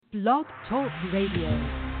Blog Talk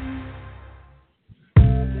Radio.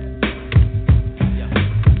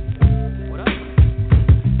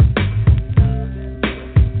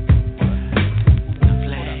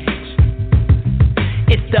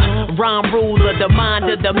 Rhyme ruler, the mind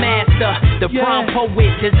of the master, the prime poet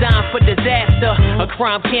designed for disaster, a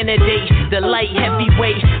crime candidate, the light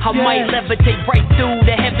heavyweight. I might levitate right through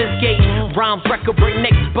the heaven's gate. Rhymes record break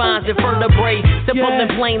neck spines and vertebrae. Simple and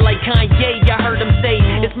plain like Kanye, I heard him say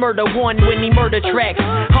it's murder one when he murder tracks.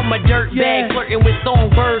 I'm a dirt bag flirting with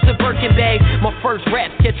songbirds and Birkin bags. My first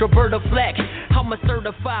raps catch Roberta Flack. I'm a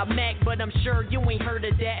certified Mac, but I'm sure you ain't heard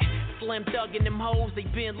of that. Slim Thug and them hoes, they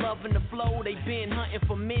been loving the flow. They been hunting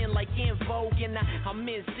for men like In Vogue. And I'm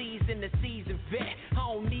in season, the season vet. I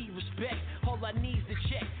don't need respect, all I need is to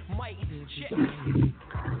check. Mic check.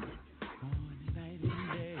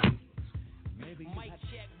 Mic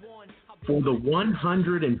check one. For the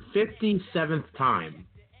 157th time,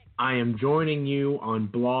 I am joining you on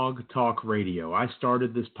Blog Talk Radio. I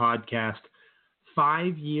started this podcast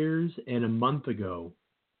 5 years and a month ago,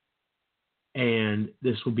 and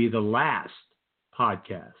this will be the last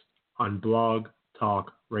podcast on Blog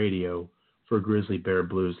Talk Radio for Grizzly Bear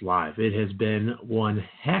Blues Live. It has been one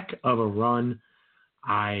heck of a run.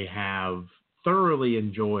 I have thoroughly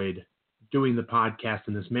enjoyed doing the podcast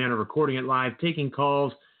in this manner, recording it live, taking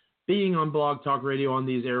calls, being on Blog Talk Radio on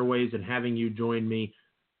these airways, and having you join me.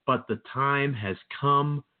 But the time has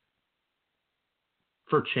come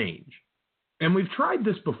for change. And we've tried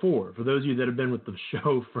this before. For those of you that have been with the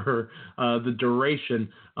show for the duration,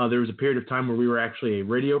 there was a period of time where we were actually a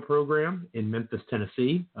radio program in Memphis,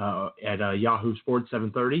 Tennessee, at Yahoo Sports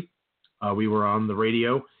 730. We were on the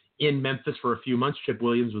radio in Memphis for a few months. Chip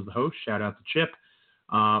Williams was the host. Shout out to Chip.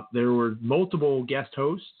 There were multiple guest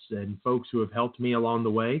hosts and folks who have helped me along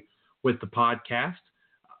the way with the podcast.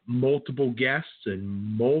 Multiple guests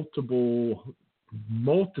and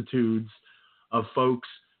multitudes of folks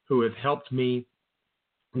who have helped me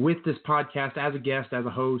with this podcast as a guest, as a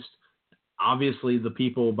host. Obviously, the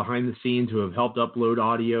people behind the scenes who have helped upload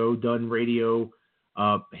audio, done radio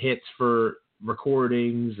hits for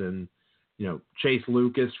recordings, and Chase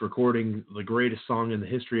Lucas recording the greatest song in the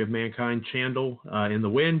history of mankind, Chandel, in the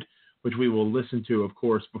Wind, which we will listen to, of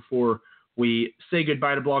course, before we say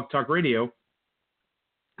goodbye to Blog Talk Radio.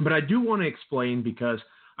 But I do want to explain, because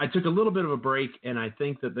I took a little bit of a break, and I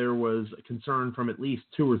think that there was a concern from at least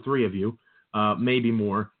two or three of you, maybe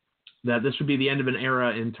more, that this would be the end of an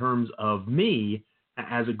era in terms of me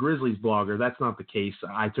as a Grizzlies blogger. That's not the case.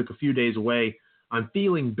 I took a few days away. I'm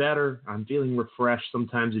feeling better. I'm feeling refreshed.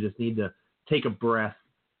 Sometimes you just need to take a breath,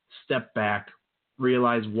 step back,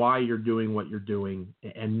 realize why you're doing what you're doing,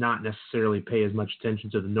 and not necessarily pay as much attention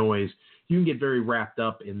to the noise. You can get very wrapped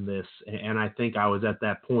up in this, and I think I was at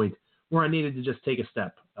that point where I needed to just take a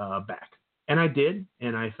step back. And I did,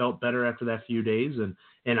 and I felt better after that few days,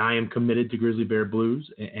 and I am committed to Grizzly Bear Blues,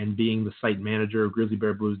 and being the site manager of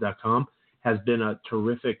grizzlybearblues.com has been a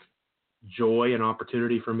terrific joy and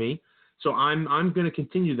opportunity for me. So I'm going to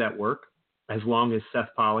continue that work as long as Seth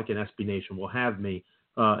Pollock and SB Nation will have me,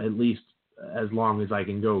 at least as long as I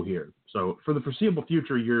can go here. So for the foreseeable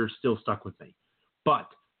future, you're still stuck with me. But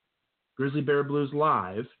Grizzly Bear Blues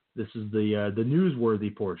Live, this is the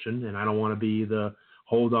newsworthy portion, and I don't want to be the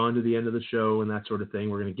hold on to the end of the show and that sort of thing.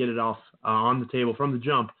 We're going to get it off on the table from the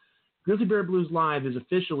jump. Grizzly Bear Blues Live is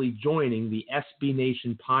officially joining the SB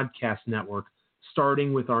Nation podcast network,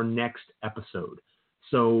 starting with our next episode.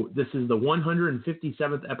 So this is the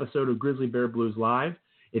 157th episode of Grizzly Bear Blues Live.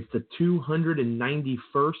 It's the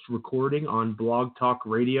 291st recording on Blog Talk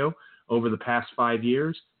Radio over the past 5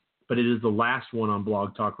 years, but it is the last one on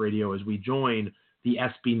Blog Talk Radio as we join the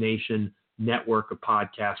SB Nation network of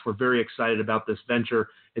podcasts. We're very excited about this venture.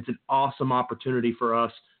 It's an awesome opportunity for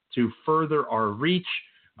us to further our reach.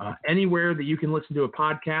 Anywhere that you can listen to a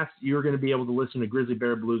podcast, you're going to be able to listen to Grizzly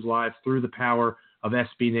Bear Blues Live through the power of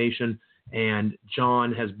SB Nation. And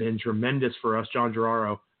John has been tremendous for us. John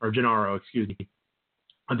Gennaro,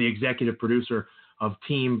 the executive producer of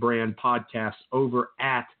Team Brand Podcasts over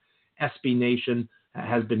at SB Nation,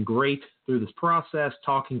 has been great through this process,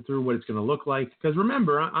 talking through what it's going to look like. Because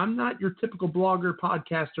remember, I'm not your typical blogger,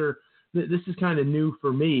 podcaster. This is kind of new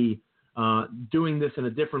for me, doing this in a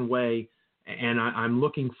different way. And I'm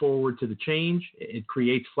looking forward to the change. It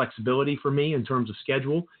creates flexibility for me in terms of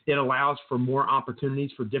schedule. It allows for more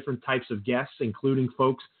opportunities for different types of guests, including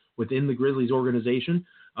folks within the Grizzlies organization.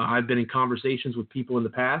 I've been in conversations with people in the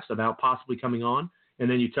past about possibly coming on, and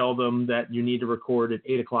then you tell them that you need to record at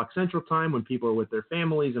 8 o'clock Central Time when people are with their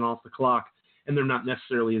families and off the clock, and they're not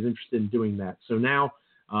necessarily as interested in doing that. So now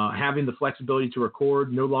having the flexibility to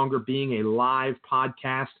record, no longer being a live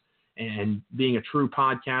podcast and being a true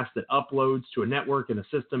podcast that uploads to a network and a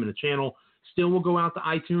system and a channel, still will go out to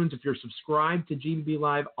iTunes. If you're subscribed to GBB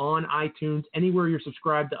Live on iTunes, anywhere you're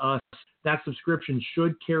subscribed to us, that subscription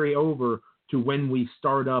should carry over to when we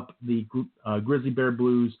start up the Grizzly Bear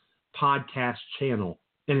Blues podcast channel.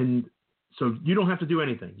 And so you don't have to do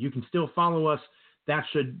anything. You can still follow us. That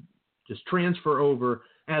should just transfer over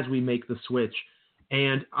as we make the switch.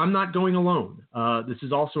 And I'm not going alone. This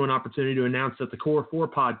is also an opportunity to announce that the Core 4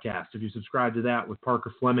 podcast, if you subscribe to that with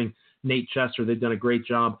Parker Fleming, Nate Chester, they've done a great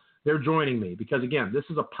job. They're joining me because, again, this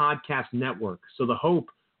is a podcast network. So the hope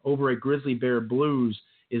over at Grizzly Bear Blues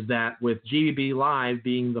is that with GBB Live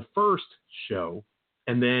being the first show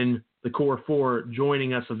and then the Core 4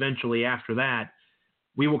 joining us eventually after that,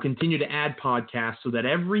 we will continue to add podcasts so that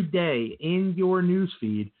every day in your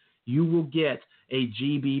newsfeed, you will get a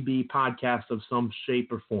GBB podcast of some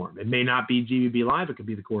shape or form. It may not be GBB Live. It could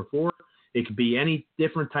be the Core 4. It could be any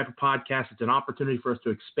different type of podcast. It's an opportunity for us to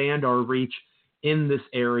expand our reach in this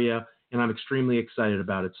area, and I'm extremely excited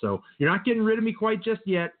about it. So you're not getting rid of me quite just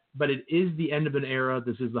yet, but it is the end of an era.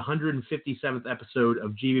 This is the 157th episode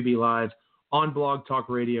of GBB Live on Blog Talk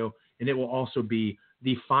Radio, and it will also be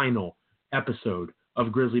the final episode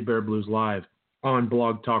of Grizzly Bear Blues Live on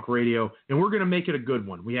Blog Talk Radio, and we're going to make it a good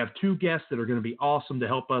one. We have two guests that are going to be awesome to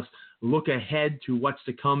help us look ahead to what's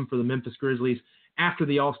to come for the Memphis Grizzlies after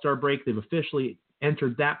the All-Star break. They've officially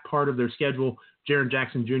entered that part of their schedule. Jaren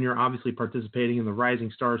Jackson Jr. obviously participating in the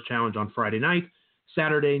Rising Stars Challenge on Friday night.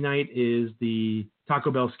 Saturday night is the Taco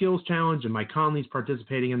Bell Skills Challenge, and Mike Conley's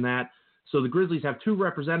participating in that. So the Grizzlies have two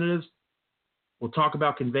representatives. We'll talk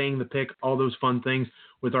about conveying the pick, all those fun things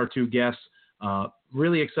with our two guests.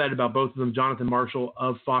 Really excited about both of them. Jonathan Marshall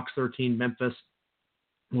of Fox 13 Memphis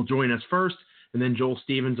will join us first, and then Joel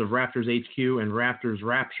Stevens of Raptors HQ and Raptors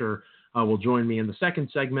Rapture will join me in the second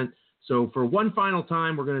segment. So for one final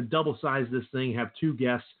time, we're going to double size this thing, have two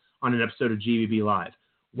guests on an episode of GBB Live.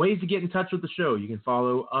 Ways to get in touch with the show. You can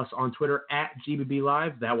follow us on Twitter at GBB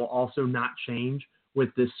Live. That will also not change with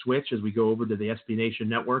this switch as we go over to the SB Nation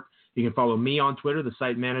Network. You can follow me on Twitter, the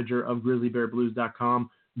site manager of GrizzlyBearBlues.com,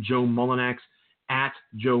 Joe Mullinax, at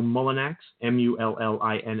Joe Mullinax,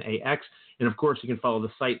 Mullinax. And, of course, you can follow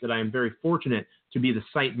the site that I am very fortunate to be the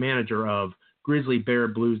site manager of,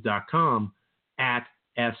 GrizzlyBearBlues.com, at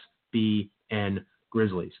SBN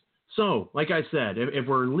Grizzlies. So, like I said, if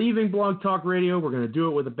we're leaving Blog Talk Radio, we're going to do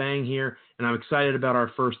it with a bang here, and I'm excited about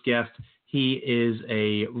our first guest. He is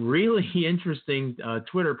a really interesting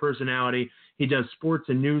Twitter personality. He does sports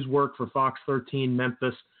and news work for Fox 13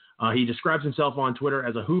 Memphis. He describes himself on Twitter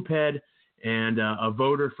as a hoop head and a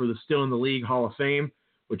voter for the Still in the League Hall of Fame,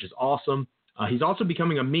 which is awesome. He's also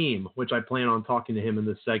becoming a meme, which I plan on talking to him in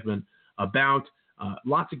this segment about.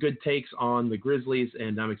 Lots of good takes on the Grizzlies,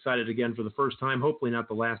 and I'm excited again for the first time, hopefully not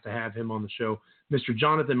the last, to have him on the show, Mr.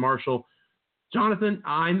 Jonathan Marshall. Jonathan,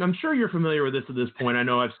 I'm sure you're familiar with this at this point. I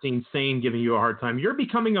know I've seen Sane giving you a hard time. You're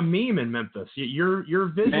becoming a meme in Memphis. Your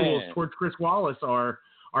visuals towards Chris Wallace are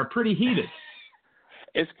pretty heated.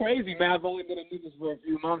 It's crazy, man. I've only been in this for a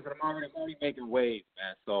few months, and I'm already making waves,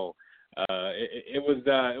 man. So it was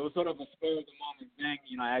sort of a spur of the moment thing.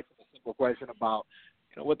 You know, I asked him a simple question about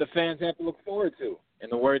what the fans have to look forward to,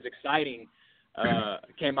 and the words "exciting"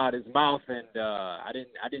 came out his mouth, and I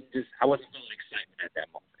wasn't feeling excitement at that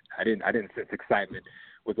moment. I didn't sense excitement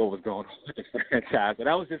with what was going on with the franchise, and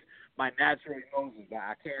that was just my natural emotions.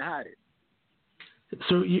 I can't hide it.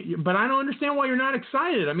 So, but I don't understand why you're not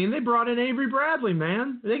excited. I mean, they brought in Avery Bradley,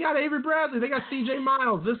 man. They got Avery Bradley. They got C.J.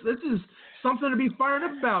 Miles. This is something to be fired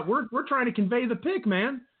up about. We're trying to convey the pick,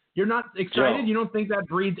 man. You're not excited? Joe, you don't think that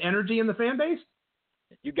breeds energy in the fan base?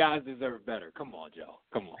 You guys deserve better. Come on, Joe.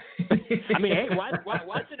 Come on. I mean, hey,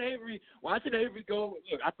 watching Avery go.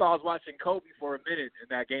 Look, I thought I was watching Kobe for a minute in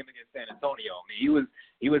that game against San Antonio. I mean,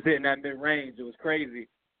 he was hitting that mid range. It was crazy.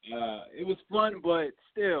 It was fun, but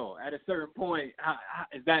still, at a certain point,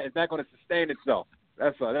 is that going to sustain itself?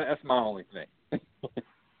 That's my only thing.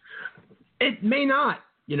 It may not.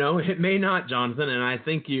 It may not, Jonathan. And I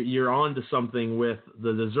think you're on to something with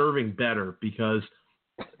the deserving better, because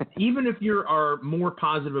even if you are more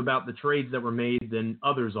positive about the trades that were made than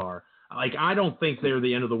others are, like, I don't think they're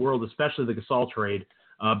the end of the world, especially the Gasol trade,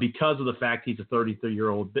 because of the fact he's a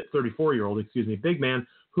 34-year-old big man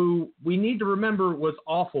who we need to remember was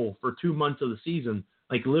awful for 2 months of the season.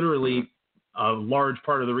 Like, literally a large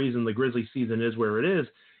part of the reason the Grizzlies season is where it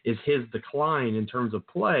is his decline in terms of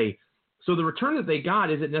play. So the return that they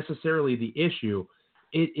got isn't necessarily the issue.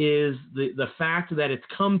 It is the fact that it's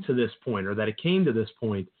come to this point, or that it came to this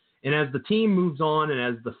point. And as the team moves on, and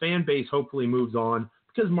as the fan base hopefully moves on,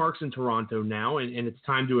 because Mark's in Toronto now, and it's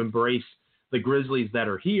time to embrace the Grizzlies that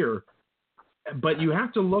are here. But you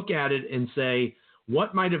have to look at it and say,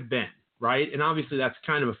 what might have been, right? And obviously that's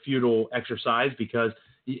kind of a futile exercise because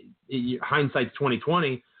hindsight's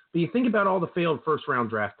 20/20. But you think about all the failed first-round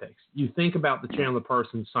draft picks. You think about the Chandler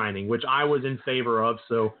Parsons signing, which I was in favor of,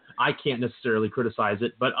 so I can't necessarily criticize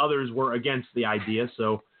it. But others were against the idea,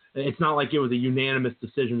 so it's not like it was a unanimous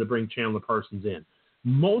decision to bring Chandler Parsons in.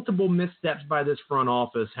 Multiple missteps by this front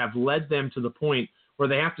office have led them to the point where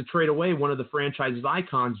they have to trade away one of the franchise's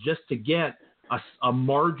icons just to get a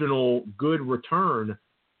marginal good return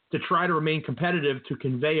to try to remain competitive to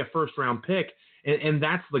convey a first-round pick. And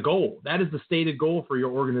that's the goal. That is the stated goal for your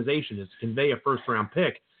organization, is to convey a first-round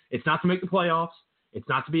pick. It's not to make the playoffs. It's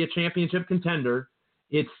not to be a championship contender.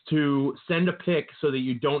 It's to send a pick so that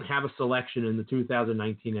you don't have a selection in the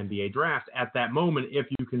 2019 NBA draft at that moment if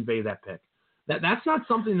you convey that pick. That's not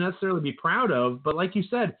something to necessarily be proud of, but like you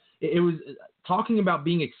said, it was talking about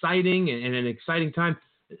being exciting and an exciting time.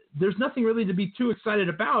 There's nothing really to be too excited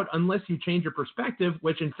about unless you change your perspective,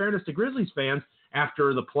 which in fairness to Grizzlies fans,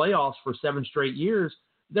 after the playoffs for 7 straight years,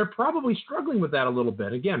 they're probably struggling with that a little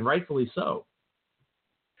bit. Again, rightfully so.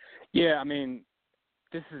 Yeah, I mean,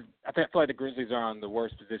 I feel like the Grizzlies are on the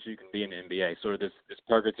worst position you can be in the NBA, sort of this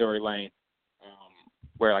purgatory lane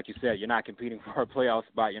where, like you said, you're not competing for a playoff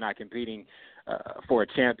spot, you're not competing for a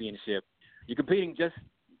championship. You're competing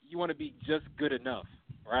you want to be just good enough,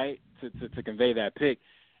 right, to convey that pick.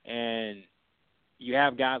 And you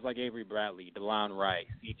have guys like Avery Bradley, DeLon Wright,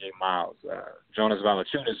 C.J. Miles, Jonas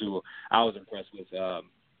Valanciunas, who I was impressed with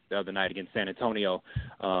the other night against San Antonio.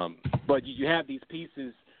 But you have these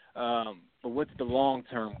pieces, but what's the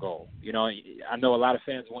long-term goal? You know, I know a lot of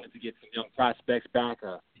fans wanted to get some young prospects back,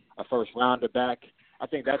 a first-rounder back. I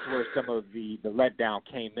think that's where some of the letdown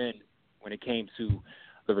came in when it came to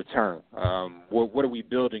the return. What are we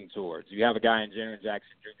building towards? You have a guy in Jaren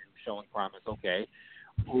Jackson Jr. who's showing promise. Okay,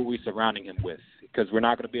 who are we surrounding him with? Because we're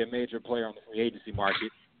not going to be a major player on the free agency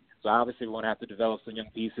market. So obviously we want to have to develop some young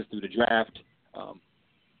pieces through the draft,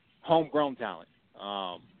 homegrown talent.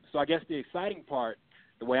 So I guess the exciting part,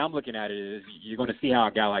 the way I'm looking at it, is you're going to see how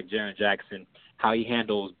a guy like Jaren Jackson, how he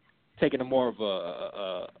handles taking a more of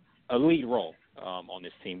a lead role on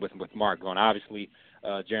this team with Mark going. Obviously,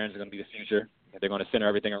 Jaren's going to be the future. They're going to center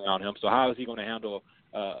everything around him. So how is he going to handle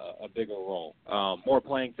a bigger role? More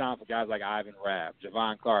playing time for guys like Ivan Rabb,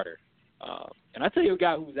 Javon Carter. And I tell you a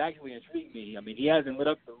guy who's actually intrigued me. I mean, he hasn't lit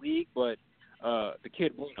up the league, but the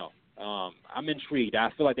kid Bruno. I'm intrigued. I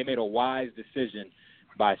feel like they made a wise decision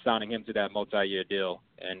by signing him to that multi-year deal.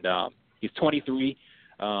 And he's 23.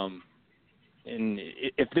 And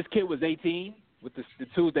if this kid was 18 with the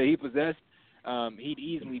tools that he possessed, he'd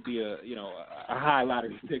easily be a high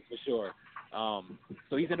lottery pick for sure.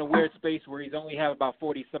 So he's in a weird space where he's only have about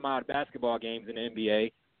 40-some-odd basketball games in the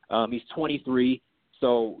NBA. He's 23,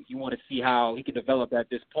 so you want to see how he can develop at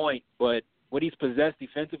this point. But what he's possessed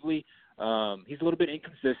defensively, he's a little bit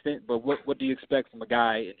inconsistent, but what do you expect from a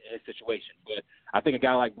guy in his situation? But I think a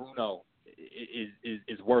guy like Bruno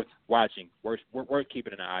is worth watching, worth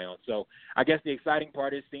keeping an eye on. So I guess the exciting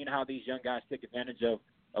part is seeing how these young guys take advantage of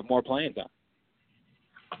more playing time.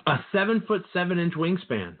 A 7'7"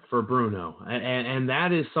 wingspan for Bruno, and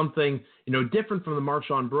that is something different from the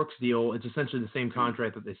Marshawn Brooks deal. It's essentially the same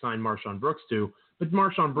contract that they signed Marshawn Brooks to, but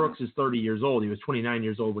Marshawn Brooks is 30 years old. He was 29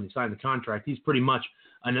 years old when he signed the contract. He's pretty much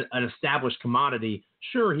an established commodity.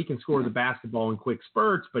 Sure, he can score the basketball in quick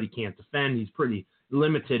spurts, but he can't defend. He's pretty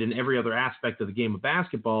limited in every other aspect of the game of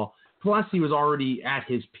basketball. Plus, he was already at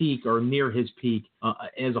his peak or near his peak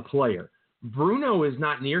as a player. Bruno is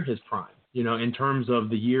not near his prime. In terms of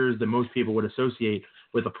the years that most people would associate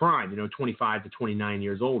with a prime, 25 to 29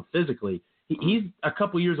 years old physically. He's a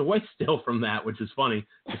couple years away still from that, which is funny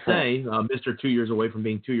to say, Mr. 2 years away from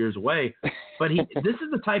being 2 years away. But this is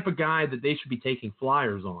the type of guy that they should be taking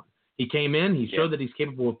flyers on. He came in, he showed that he's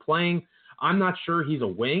capable of playing. I'm not sure he's a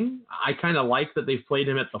wing. I kind of like that they've played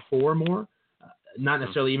him at the 4 more, not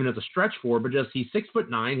necessarily even as a stretch 4, but just he's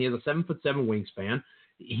 6'9". He has a 7'7" wingspan.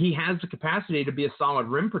 He has the capacity to be a solid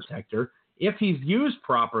rim protector. If he's used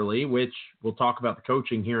properly, which we'll talk about the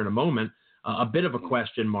coaching here in a moment, a bit of a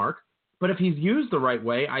question mark. But if he's used the right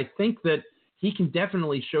way, I think that he can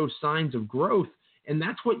definitely show signs of growth. And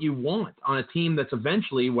that's what you want on a team that's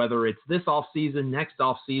eventually, whether it's this offseason, next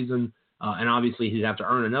offseason, and obviously he'd have to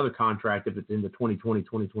earn another contract if it's in the 2020,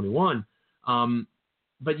 2021.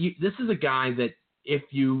 But this is a guy that if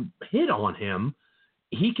you hit on him,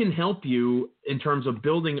 he can help you in terms of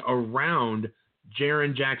building around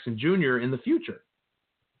Jaren Jackson Jr. in the future.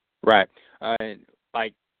 Right.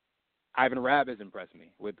 Ivan Rabb has impressed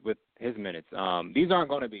me with his minutes. These aren't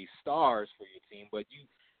going to be stars for your team, but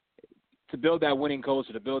to build that winning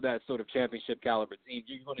culture, to build that sort of championship caliber team,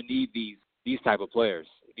 you're going to need these type of players,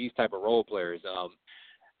 these type of role players.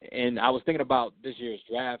 And I was thinking about this year's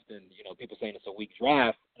draft, and people saying it's a weak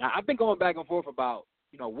draft. And I've been going back and forth about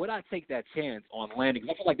would I take that chance on landing?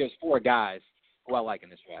 Because I feel like there's 4 guys who I like in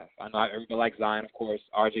this draft. I know everybody likes Zion, of course,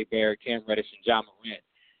 R.J. Barrett, Cam Reddish, and John Morant.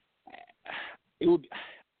 It would.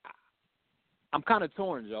 I'm kind of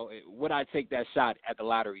torn, Joe. Would I take that shot at the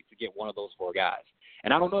lottery to get one of those 4 guys?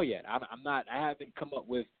 And I don't know yet. I haven't come up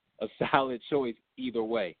with a solid choice either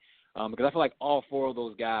way, because I feel like all 4 of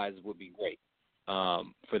those guys would be great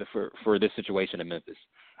for this situation in Memphis.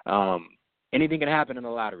 Anything can happen in the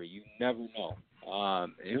lottery. You never know.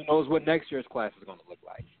 Who knows what next year's class is going to look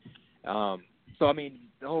like? So, I mean,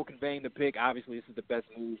 the whole conveying the pick, obviously this is the best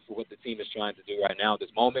move for what the team is trying to do right now at this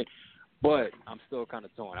moment. But I'm still kind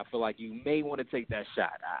of torn. I feel like you may want to take that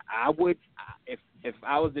shot. I would, if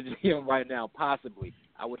I was the GM right now, possibly,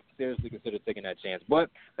 I would seriously consider taking that chance.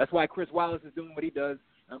 But that's why Chris Wallace is doing what he does.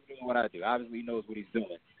 I'm doing what I do. Obviously, he knows what he's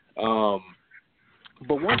doing.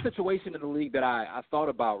 But one situation in the league that I thought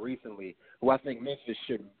about recently, who I think Memphis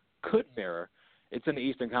could mirror, it's in the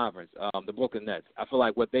Eastern Conference, the Brooklyn Nets. I feel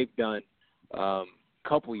like what they've done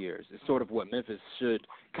couple years is sort of what Memphis should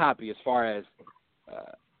copy as far as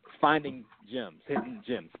finding gems, hidden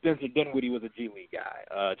gems. Spencer Dinwiddie was a G League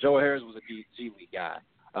guy. Joe Harris was a G League guy.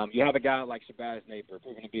 You have a guy like Shabazz Napier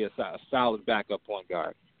proving to be a solid backup point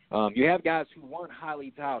guard. You have guys who weren't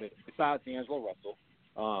highly touted besides D'Angelo Russell,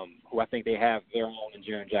 who I think they have their own in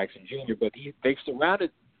Jaren Jackson Jr., but they've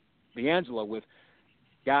surrounded D'Angelo with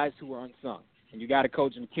guys who are unsung. And you got a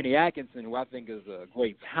coach in Kenny Atkinson, who I think is a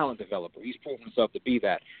great talent developer. He's proven himself to be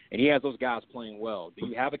that, and he has those guys playing well. Do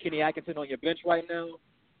you have a Kenny Atkinson on your bench right now?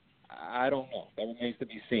 I don't know. That remains to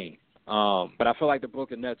be seen. But I feel like the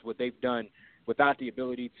Brooklyn Nets, what they've done without the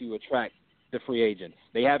ability to attract the free agents,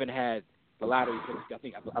 they haven't had the lottery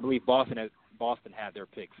picks. I believe Boston had their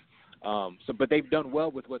picks. But they've done well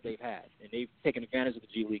with what they've had, and they've taken advantage of the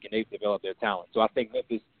G League, and they've developed their talent. So I think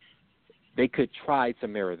Memphis, they could try to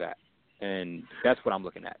mirror that, and that's what I'm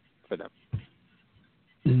looking at for them.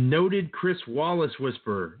 Noted Chris Wallace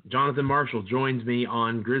whisperer Jonathan Marshall joins me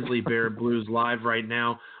on Grizzly Bear Blues Live right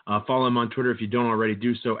now. Follow him on Twitter if you don't already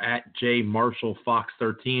do so, at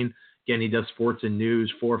JMarshallFox13. Again, he does sports and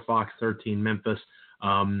news for Fox 13 Memphis.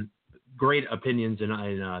 Great opinions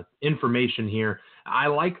and information here. I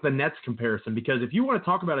like the Nets comparison because if you want to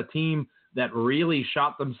talk about a team that really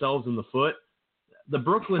shot themselves in the foot, the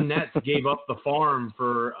Brooklyn Nets gave up the farm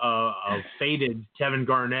for a faded Kevin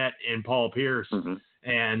Garnett and Paul Pierce. Mm-hmm.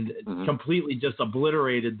 And completely just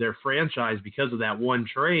obliterated their franchise because of that one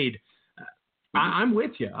trade. I'm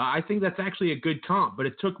with you. I think that's actually a good comp, but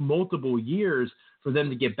it took multiple years for them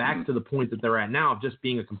to get back to the point that they're at now of just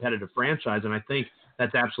being a competitive franchise, and I think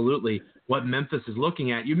that's absolutely what Memphis is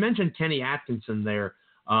looking at. You mentioned Kenny Atkinson there,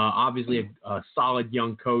 obviously a solid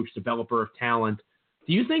young coach, developer of talent.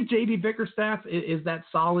 Do you think J.B. Bickerstaff is that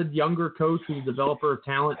solid younger coach who's a developer of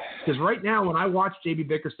talent? Because right now, when I watch J.B.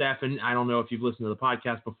 Bickerstaff, and I don't know if you've listened to the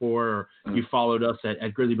podcast before or you followed us at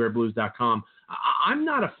grizzlybearblues.com, I'm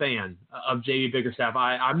not a fan of J.B. Bickerstaff.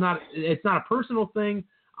 I'm not. It's not a personal thing.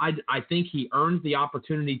 I think he earned the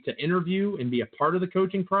opportunity to interview and be a part of the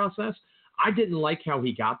coaching process. I didn't like how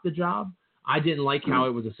he got the job. I didn't like how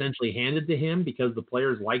it was essentially handed to him because the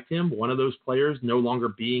players liked him. One of those players no longer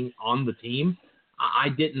being on the team. I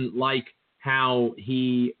didn't like how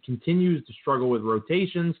he continues to struggle with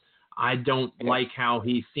rotations. I don't like how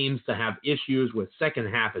he seems to have issues with second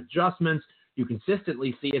half adjustments. You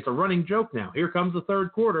consistently see it's a running joke now. Here comes the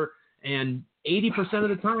third quarter, and 80% of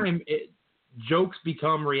the time, jokes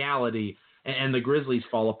become reality, and the Grizzlies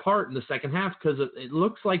fall apart in the second half because it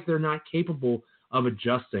looks like they're not capable of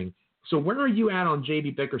adjusting. So where are you at on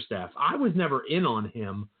J.B. Bickerstaff? I was never in on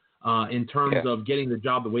him in terms of getting the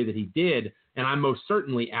job the way that he did, and I'm most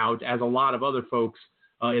certainly out, as a lot of other folks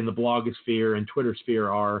in the blogosphere and Twitter sphere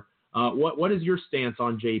are. What is your stance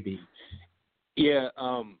on JB? Yeah,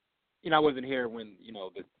 I wasn't here when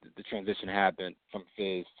the transition happened from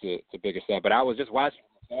Fizz to Bickerstaff, but I was just watching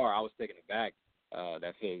from afar. I was taken aback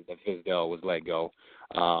that Fizdale was let go.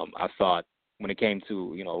 I thought when it came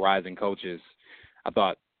to rising coaches, I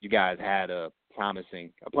thought you guys had a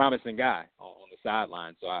promising guy on the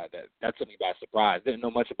sideline, so that took me by surprise. Didn't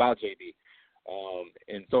know much about JB.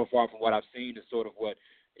 And so far from what I've seen is sort of what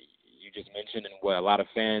you just mentioned and what a lot of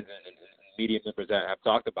fans and media members have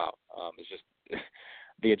talked about. It's just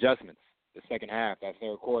the adjustments, the second half, that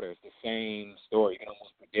third quarter. It's the same story. You can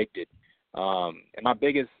almost predict it. And my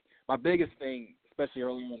biggest thing, especially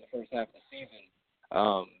early on in the first half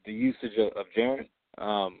usage of Jaren.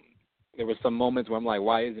 There were some moments where I'm like,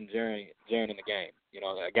 why isn't Jaren in the game? You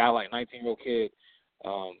know, a guy like 19-year-old kid,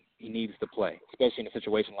 he needs to play, especially in a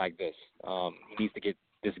situation like this. He needs to get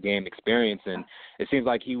this game experience, and it seems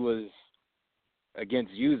like he was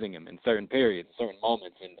against using him in certain periods, certain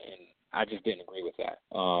moments, and I just didn't agree with that.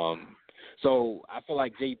 So I feel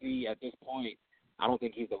like JB at this point, I don't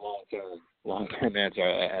think he's the long-term answer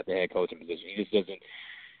at the head coaching position. He just doesn't.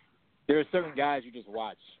 There are certain guys you just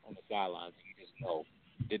watch on the sidelines and you just know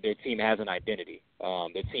that their team has an identity.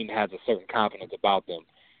 Their team has a certain confidence about them.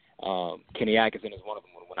 Kenny Atkinson is one of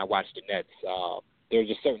them. When I watch the Nets, there are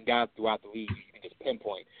just certain guys throughout the league you can just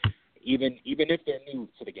pinpoint, even if they're new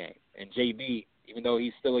to the game. And JB, even though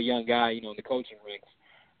he's still a young guy, you know, in the coaching ranks,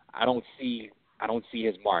 I don't see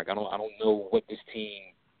his mark. I don't know what this team.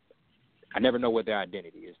 I never know what their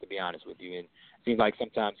identity is, to be honest with you. And it seems like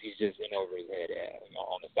sometimes he's just in over his head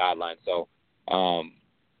on the sideline. So,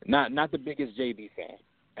 not the biggest JB fan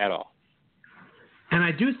at all. And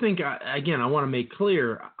I do think, again, I want to make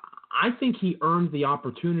clear, I think he earned the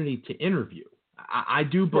opportunity to interview. I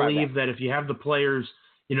do believe that if you have the players,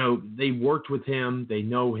 you know, they worked with him, they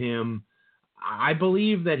know him. I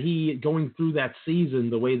believe that he, going through that season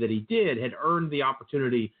the way that he did, had earned the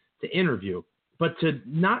opportunity to interview. But to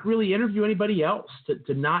not really interview anybody else,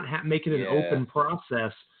 to not make it an open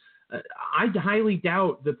process, I highly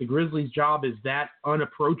doubt that the Grizzlies' job is that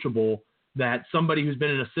unapproachable that somebody who's been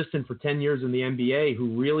an assistant for 10 years in the NBA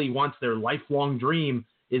who really wants their lifelong dream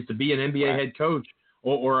is to be an NBA head coach,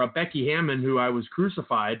 or a Becky Hammond who I was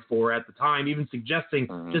crucified for at the time, even suggesting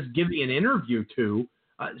just giving an interview to.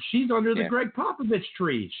 She's under the Greg Popovich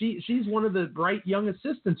tree. She's one of the bright young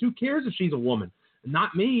assistants. Who cares if she's a woman?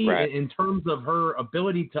 Not me, in terms of her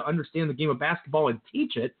ability to understand the game of basketball and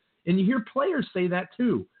teach it. And you hear players say that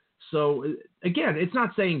too. So, again, it's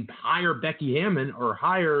not saying hire Becky Hammond or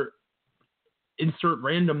hire insert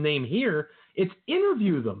random name here. It's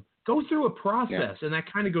interview them. Go through a process. And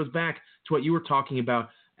that kind of goes back to what you were talking about,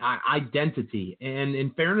 identity. And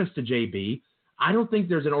in fairness to JB, I don't think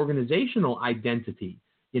there's an organizational identity.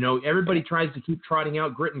 You know, everybody tries to keep trotting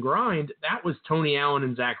out grit and grind. That was Tony Allen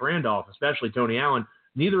and Zach Randolph, especially Tony Allen.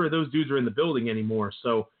 Neither of those dudes are in the building anymore.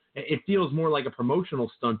 So it feels more like a promotional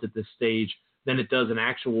stunt at this stage than it does an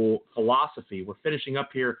actual philosophy. We're finishing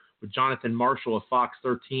up here with Jonathan Marshall of Fox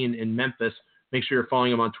 13 in Memphis. Make sure you're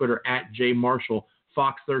following him on Twitter at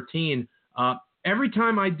JMarshallFox13. Every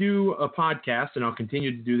time I do a podcast, and I'll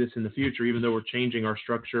continue to do this in the future, even though we're changing our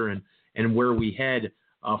structure and where we head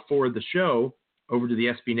for the show over to the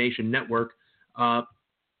SB Nation Network, I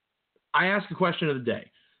ask a question of the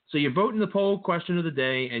day. So you vote in the poll question of the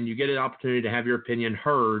day, and you get an opportunity to have your opinion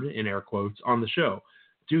heard, in air quotes, on the show.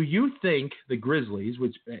 Do you think the Grizzlies,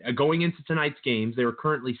 which going into tonight's games, they were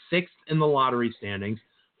currently 6th in the lottery standings,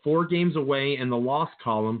 4 games away in the loss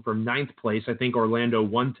column from 9th place? I think Orlando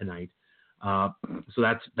won tonight. So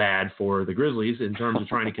that's bad for the Grizzlies in terms of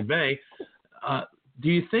trying to convey. Do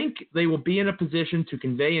you think they will be in a position to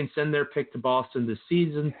convey and send their pick to Boston this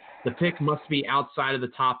season? The pick must be outside of the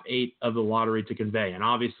top 8 of the lottery to convey. And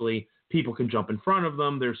obviously, people can jump in front of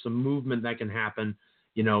them. There's some movement that can happen.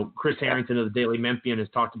 You know, Chris Harrington of the Daily Memphian has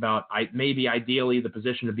talked about maybe ideally the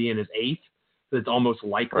position to be in is 8th. So it's almost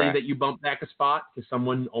likely that you bump back a spot because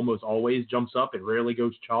someone almost always jumps up and rarely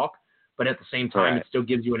goes chalk. But at the same time, it still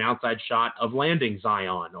gives you an outside shot of landing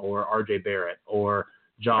Zion or RJ Barrett or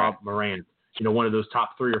Ja Morant. You know, one of those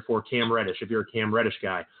top 3 or 4, Cam Reddish, if you're a Cam Reddish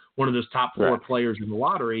guy, one of those top 4 players in the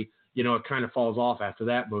lottery, you know, it kind of falls off after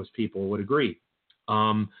that, most people would agree.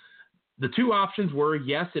 The 2 options were,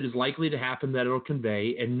 yes, it is likely to happen that it'll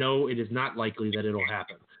convey, and no, it is not likely that it'll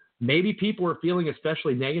happen. Maybe people are feeling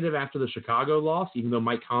especially negative after the Chicago loss, even though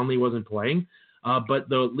Mike Conley wasn't playing. But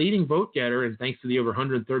the leading vote getter, and thanks to the over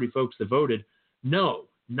 130 folks that voted, no,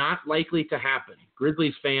 not likely to happen.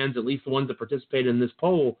 Grizzlies fans, at least the ones that participated in this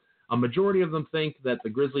poll, a majority of them think that the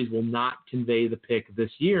Grizzlies will not convey the pick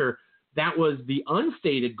this year. That was the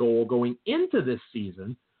unstated goal going into this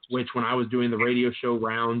season, which when I was doing the radio show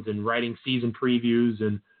rounds and writing season previews,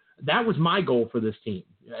 and that was my goal for this team.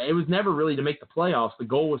 It was never really to make the playoffs. The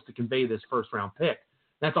goal was to convey this first-round pick.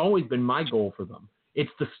 That's always been my goal for them.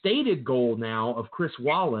 It's the stated goal now of Chris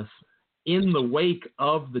Wallace in the wake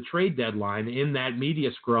of the trade deadline, in that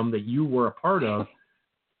media scrum that you were a part of.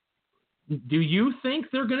 Do you think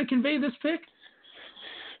they're going to convey this pick?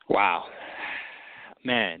 Wow.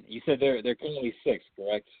 Man, you said they're currently 6th,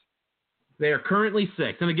 correct? They are currently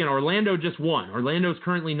 6th. And again, Orlando just won. Orlando's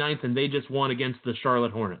currently 9th, and they just won against the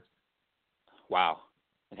Charlotte Hornets. Wow.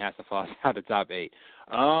 It has to fall out the top 8.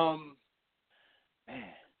 Man.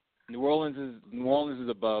 New Orleans is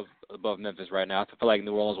above Memphis right now. I feel like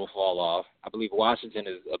New Orleans will fall off. I believe Washington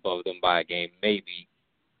is above them by a game, maybe.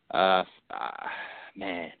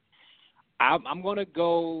 Man, I'm gonna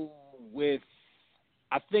go with.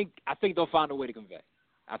 I think they'll find a way to convey.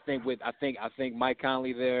 I think Mike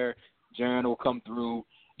Conley there. Jaren will come through.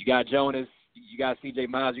 You got Jonas. You got C.J.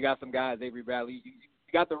 Miles. You got some guys. Avery Bradley. You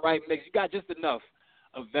got the right mix. You got just enough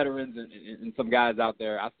of veterans and some guys out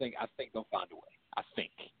there. I think they'll find a way. I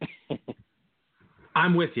think.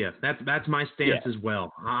 I'm with you. That's my stance as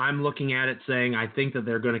well. I'm looking at it saying I think that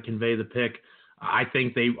they're going to convey the pick. I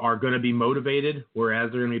think they are going to be motivated,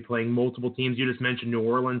 whereas they're going to be playing multiple teams. You just mentioned New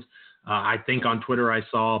Orleans. I think on Twitter I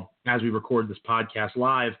saw, as we record this podcast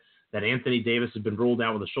live, that Anthony Davis has been ruled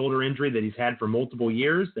out with a shoulder injury that he's had for multiple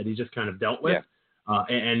years, that he's just kind of dealt with. Yeah.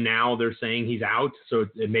 And now they're saying he's out, so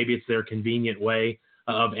maybe it's their convenient way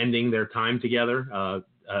of ending their time together,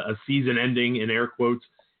 a season-ending, in air quotes,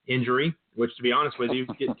 injury, which, to be honest with you,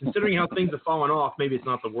 considering how things have fallen off, maybe it's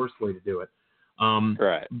not the worst way to do it.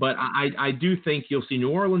 Right. But I do think you'll see New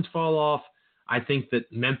Orleans fall off. I think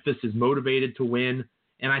that Memphis is motivated to win.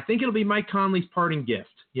 And I think it'll be Mike Conley's parting gift.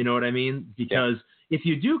 You know what I mean? Because if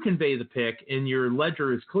you do convey the pick and your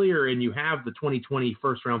ledger is clear and you have the 2020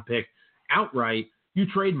 first-round pick outright, you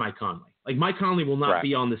trade Mike Conley. Like, Mike Conley will not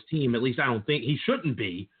be on this team. At least I don't think he shouldn't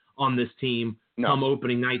be on this team come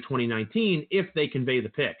opening night 2019 if they convey the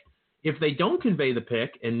pick. If they don't convey the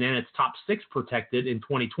pick and then it's top 6 protected in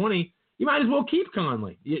 2020, you might as well keep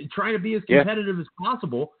Conley. Try to be as competitive as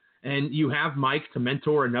possible. And you have Mike to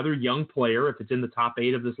mentor another young player if it's in the top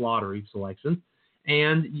 8 of this lottery selection.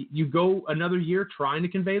 And you go another year trying to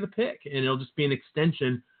convey the pick, and it'll just be an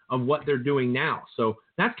extension of what they're doing now. So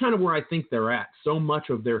that's kind of where I think they're at. So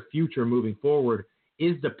much of their future moving forward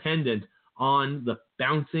is dependent on the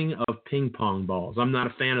bouncing of ping pong balls. I'm not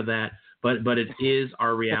a fan of that, but it is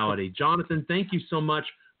our reality. Jonathan, thank you so much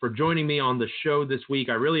for joining me on the show this week.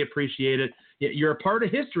 I really appreciate it. You're a part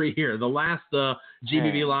of history here. The last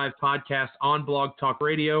GBB Live podcast on Blog Talk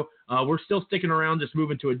Radio. We're still sticking around, just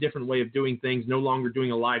moving to a different way of doing things, no longer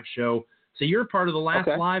doing a live show. So you're part of the last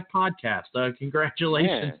live podcast.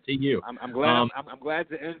 Congratulations to you. I'm glad. I'm glad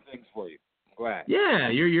to end things for you. I'm glad. Yeah,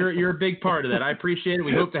 you're a big part of that. I appreciate it.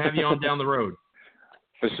 We hope to have you on down the road.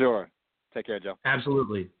 For sure. Take care, Joe.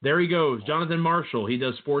 Absolutely. There he goes, Jonathan Marshall. He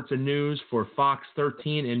does sports and news for Fox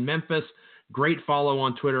 13 in Memphis. Great follow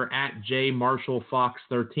on Twitter at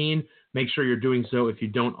JMarshallFox13. Make sure you're doing so if you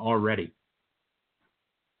don't already.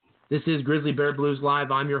 This is Grizzly Bear Blues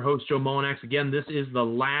Live. I'm your host, Joe Mullinax. Again, this is the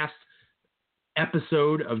last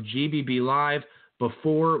episode of GBB Live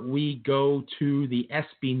before we go to the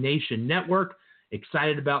SB Nation Network.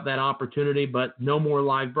 Excited about that opportunity, but no more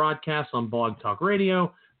live broadcasts on Blog Talk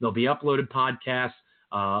Radio. There'll be uploaded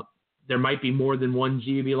podcasts. There might be more than one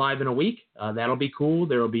GBB Live in a week. That'll be cool.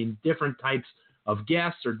 There will be different types of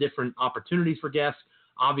guests or different opportunities for guests.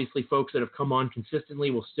 Obviously, folks that have come on consistently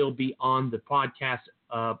will still be on the podcast,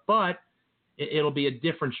 but it'll be a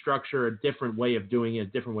different structure, a different way of doing it, a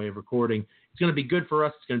different way of recording. It's going to be good for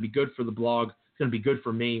us. It's going to be good for the blog. It's going to be good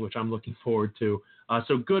for me, which I'm looking forward to.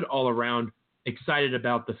 So good all around. Excited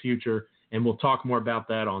about the future, and we'll talk more about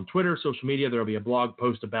that on Twitter, social media. There will be a blog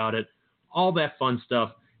post about it, all that fun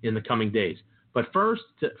stuff in the coming days. But first,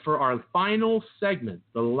 for our final segment,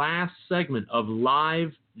 the last segment of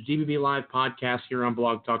live GBB Live podcast here on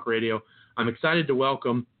Blog Talk Radio, I'm excited to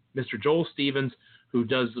welcome Mr. Joel Stevens, who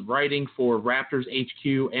does writing for Raptors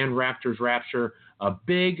HQ and Raptors Rapture, a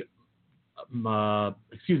big Toronto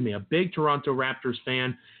Raptors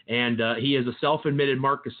fan, and he is a self-admitted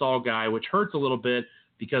Marc Gasol guy, which hurts a little bit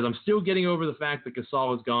because I'm still getting over the fact that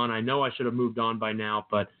Gasol is gone. I know I should have moved on by now,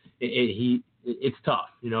 but it's tough.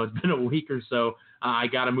 It's been a week or so. I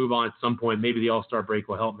got to move on at some point. Maybe the All-Star break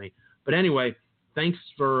will help me. But anyway, thanks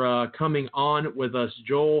for coming on with us,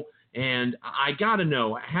 Joel. And I got to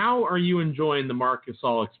know, how are you enjoying the Marc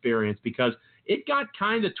Gasol experience? Because it got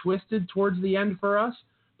kind of twisted towards the end for us.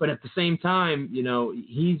 But at the same time,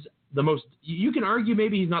 he's the most – you can argue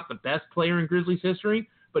maybe he's not the best player in Grizzlies history,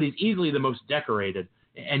 but he's easily the most decorated.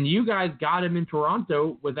 And you guys got him in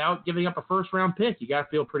Toronto without giving up a first-round pick. You got to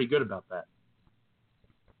feel pretty good about that.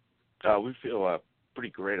 We feel pretty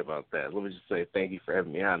great about that. Let me just say thank you for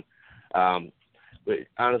having me on. But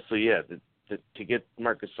honestly, to get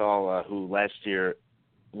Marc Gasol, who last year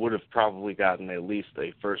would have probably gotten at least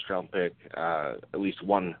a first-round pick, at least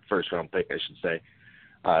one first-round pick, I should say,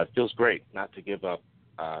 it feels great not to give up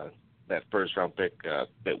that first-round pick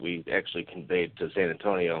that we actually conveyed to San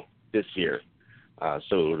Antonio this year.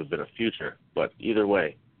 So it would have been a future. But either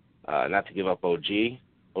way, not to give up OG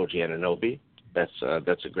Anunoby. That's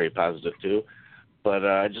a great positive too. But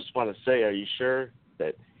I just want to say, are you sure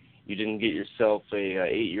that you didn't get yourself a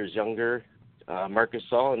 8 years younger Marc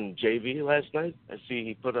Gasol in JV last night? I see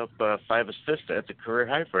he put up 5 assists. That's a career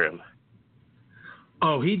high for him.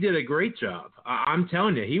 Oh, he did a great job. I'm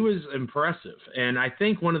telling you, he was impressive. And I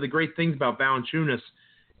think one of the great things about Valanciunas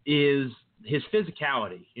is his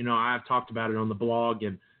physicality. You know, I've talked about it on the blog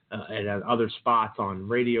and at other spots on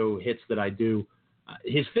radio hits that I do.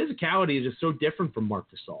 His physicality is just so different from Marc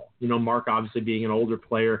Gasol. You know, Marc obviously being an older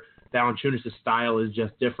player, Valanciunas' style is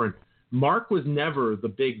just different. Marc was never the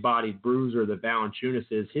big-bodied bruiser that Valanciunas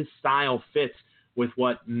is. His style fits with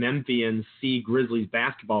what Memphians see Grizzlies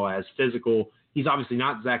basketball as, physical. He's obviously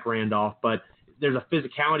not Zach Randolph, but there's a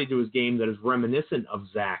physicality to his game that is reminiscent of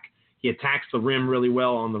Zach. He attacks the rim really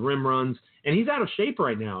well on the rim runs, and he's out of shape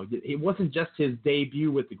right now. It wasn't just his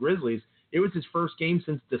debut with the Grizzlies. It was his first game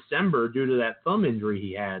since December due to that thumb injury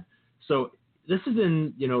he had. So this is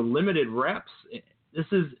in, limited reps. This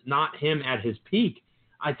is not him at his peak.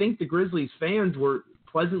 I think the Grizzlies fans were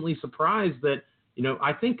pleasantly surprised that,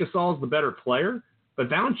 I think Gasol's the better player, but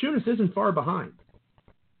Valanciunas isn't far behind.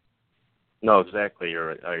 No, exactly.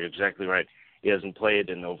 You're exactly right. He hasn't played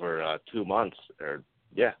in over 2 months,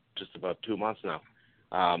 just about 2 months now.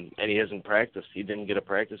 And he hasn't practiced. He didn't get a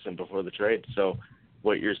practice in before the trade. So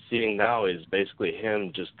what you're seeing now is basically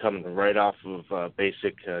him just coming right off of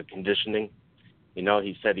basic conditioning.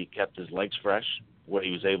 He said he kept his legs fresh, what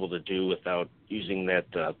he was able to do without using that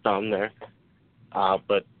thumb there.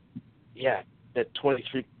 That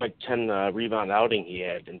 23.10 rebound outing he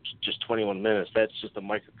had in just 21 minutes, that's just a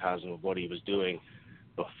microcosm of what he was doing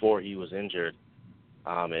before he was injured,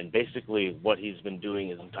 and basically what he's been doing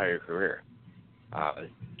his entire career.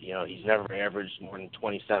 He's never averaged more than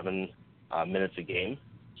 27 minutes a game,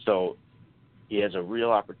 so he has a real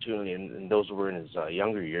opportunity, and those were in his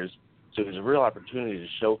younger years, so there's a real opportunity to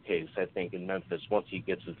showcase, I think, in Memphis once he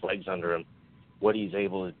gets his legs under him, what he's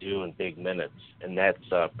able to do in big minutes, and that's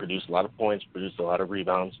produced a lot of points, produced a lot of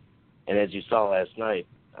rebounds, and as you saw last night,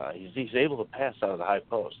 he's able to pass out of the high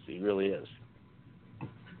post. He really is.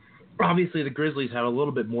 Obviously, the Grizzlies have a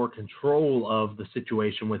little bit more control of the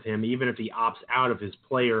situation with him, even if he opts out of his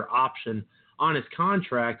player option on his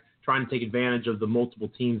contract, trying to take advantage of the multiple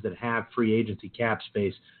teams that have free agency cap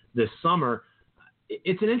space this summer.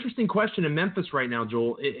 It's an interesting question in Memphis right now,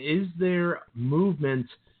 Joel. Is there movement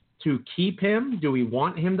to keep him? Do we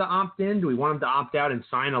want him to opt in? Do we want him to opt out and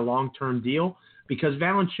sign a long-term deal? Because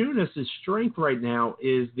Valanciunas' strength right now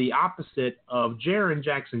is the opposite of Jaren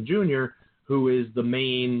Jackson Jr., who is the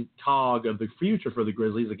main cog of the future for the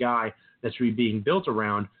Grizzlies, a guy that's really being built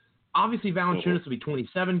around. Obviously, Valanciunas will be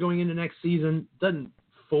 27 going into next season. Doesn't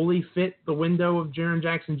fully fit the window of Jaren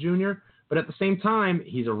Jackson Jr., but at the same time,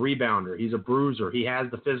 he's a rebounder. He's a bruiser. He has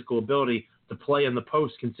the physical ability to play in the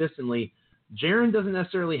post consistently. Jaren doesn't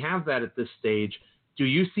necessarily have that at this stage. Do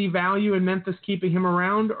you see value in Memphis keeping him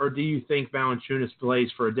around, or do you think Valanciunas plays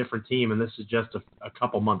for a different team and this is just a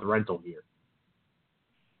couple-month rental here?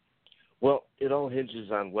 Well, it all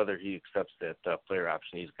hinges on whether he accepts that player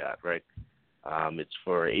option he's got, right? It's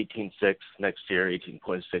for $18.6 next year,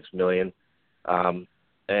 $18.6 million.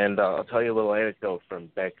 And I'll tell you a little anecdote from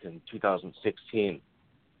back in 2016.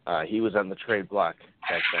 He was on the trade block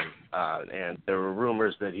back then, and there were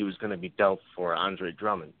rumors that he was going to be dealt for Andre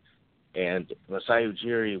Drummond. And Masai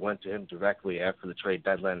Ujiri went to him directly after the trade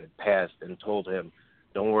deadline had passed and told him,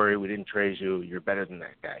 "Don't worry, we didn't trade you. You're better than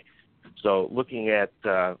that guy." So looking at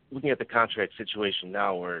the contract situation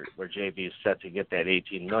now, where JV is set to get that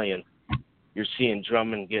 $18 million, you're seeing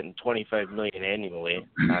Drummond getting $25 million annually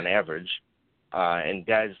on average, and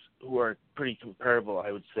guys who are pretty comparable,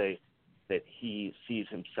 I would say, that he sees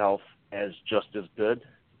himself as just as good,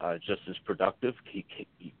 just as productive. He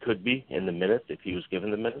could be in the minutes if he was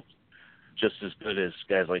given the minutes, just as good as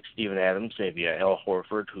guys like Steven Adams, maybe Al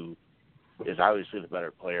Horford, who is obviously the better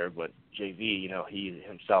player, but JV, he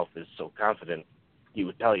himself is so confident he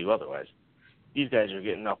would tell you otherwise. These guys are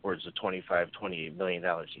getting upwards of $25, $28 million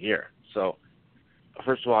a year. So,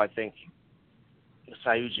 first of all, I think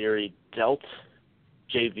Masai Ujiri dealt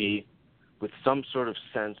JV with some sort of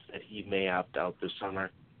sense that he may opt out this summer,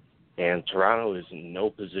 and Toronto is in no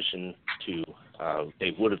position to,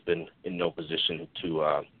 they would have been in no position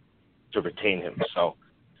to retain him. So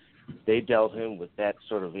they dealt him with that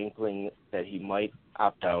sort of inkling that he might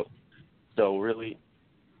opt out. So really,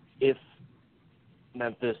 if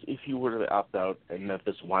you were to opt out and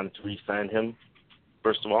Memphis wanted to re-sign him,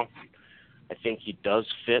 first of all, I think he does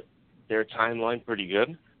fit their timeline pretty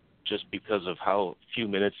good, just because of how few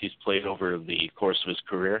minutes he's played over the course of his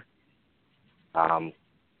career.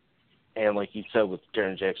 And like you said, with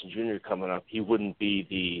Jaren Jackson Jr. coming up, he wouldn't be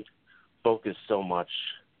the focus so much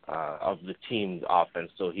of the team's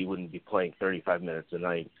offense, so he wouldn't be playing 35 minutes a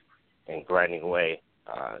night and grinding away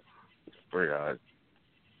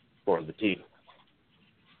for the team.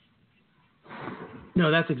 No,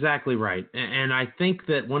 that's exactly right. And I think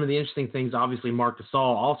that one of the interesting things, obviously, Marc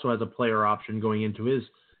Gasol also has a player option going into his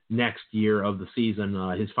next year of the season.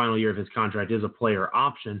 His final year of his contract is a player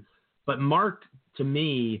option. But Marc, to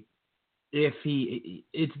me,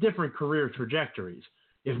 it's different career trajectories.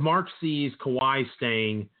 If Marc sees Kawhi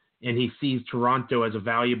staying and he sees Toronto as a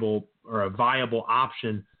valuable or a viable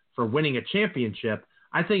option for winning a championship,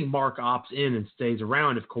 I think Marc opts in and stays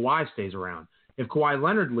around if Kawhi stays around. If Kawhi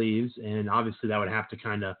Leonard leaves, and obviously that would have to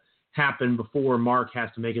kind of happen before Marc has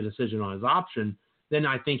to make a decision on his option, then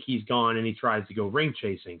I think he's gone and he tries to go ring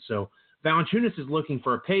chasing. So Valanciunas is looking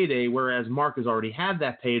for a payday, whereas Marc has already had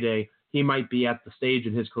that payday. He might be at the stage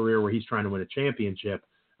in his career where he's trying to win a championship.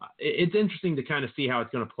 It's interesting to kind of see how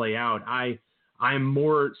it's going to play out. I'm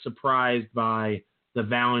more surprised by the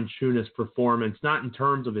Valanciunas performance, not in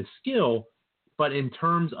terms of his skill, but in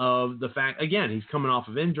terms of the fact, again, he's coming off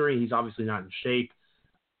of injury. He's obviously not in shape.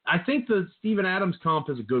 I think the Steven Adams comp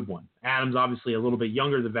is a good one. Adams obviously a little bit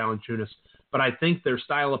younger than Valanciunas, but I think their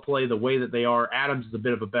style of play, the way that they are, Adams is a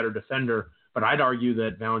bit of a better defender, but I'd argue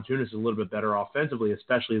that Valanciunas is a little bit better offensively,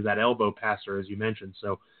 especially as that elbow passer, as you mentioned.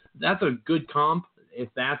 So that's a good comp. If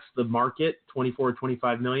that's the market, 24,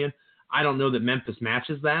 25 million, I don't know that Memphis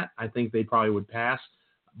matches that. I think they probably would pass.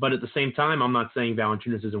 But at the same time, I'm not saying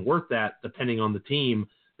Valanciunas isn't worth that, depending on the team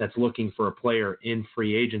that's looking for a player in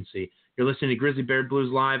free agency. You're listening to Grizzly Bear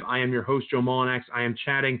Blues Live. I am your host, Joe Mullinax. I am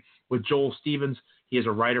chatting with Joel Stevens. He is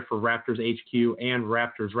a writer for Raptors HQ and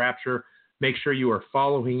Raptors Rapture. Make sure you are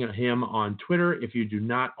following him on Twitter if you do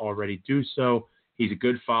not already do so. He's a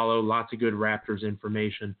good follow, lots of good Raptors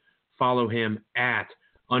information. Follow him at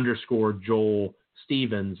 _Joel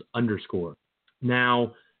Stevens _.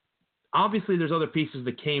 Now, obviously, there's other pieces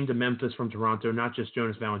that came to Memphis from Toronto, not just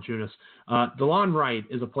Jonas Valanciunas. DeLon Wright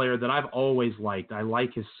is a player that I've always liked. I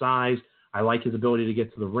like his size. I like his ability to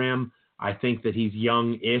get to the rim. I think that he's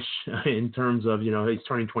young-ish in terms of, he's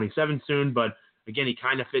turning 27 soon, but again, he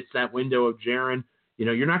kind of fits that window of Jaren.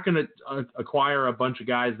 You're not going to acquire a bunch of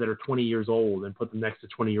guys that are 20 years old and put them next to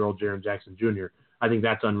 20-year-old Jaren Jackson Jr. I think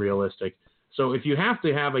that's unrealistic. So if you have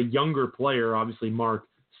to have a younger player, obviously Marc,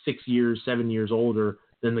 6 years, 7 years older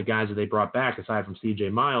than the guys that they brought back, aside from C.J.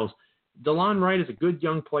 Miles, DeLon Wright is a good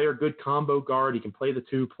young player, good combo guard. He can play the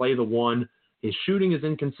 2, play the 1. His shooting is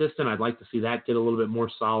inconsistent. I'd like to see that get a little bit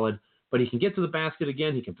more solid. But he can get to the basket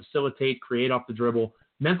again. He can facilitate, create off the dribble.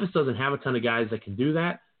 Memphis doesn't have a ton of guys that can do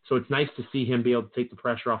that, so it's nice to see him be able to take the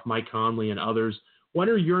pressure off Mike Conley and others. What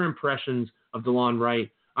are your impressions of DeLon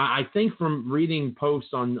Wright? I think from reading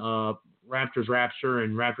posts on Raptors Rapture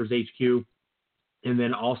and Raptors HQ, and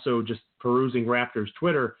then also just perusing Raptors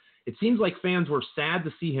Twitter, it seems like fans were sad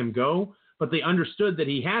to see him go, but they understood that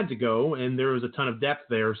he had to go, and there was a ton of depth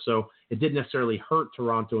there, so it didn't necessarily hurt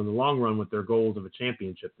Toronto in the long run with their goals of a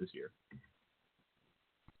championship this year.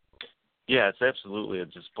 Yeah, it's absolutely a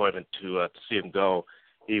disappointment to see him go.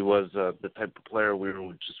 He was the type of player we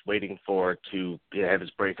were just waiting for to have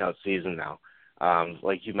his breakout season now.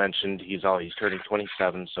 Like you mentioned, he's turning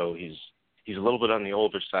 27, so he's a little bit on the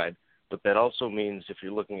older side. But that also means, if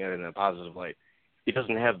you're looking at it in a positive light, he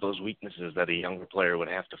doesn't have those weaknesses that a younger player would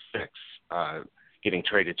have to fix getting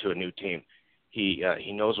traded to a new team. He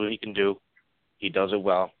knows what he can do. He does it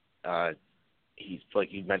well. He's,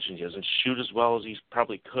 like you mentioned, he doesn't shoot as well as he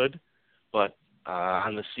probably could. But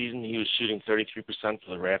on the season, he was shooting 33% for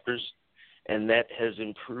the Raptors, and that has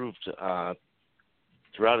improved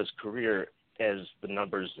throughout his career as the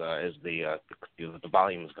numbers, as the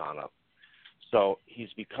volume has gone up. So he's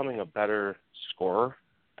becoming a better scorer,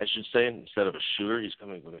 I should say, instead of a shooter. He's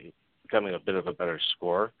becoming a bit of a better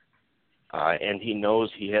scorer, and he knows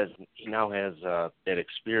he now has that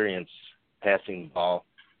experience passing the ball,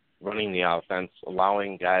 running the offense,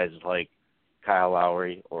 allowing guys like Kyle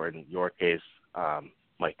Lowry, or in your case,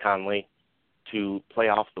 Mike Conley, to play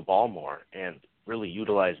off the ball more and really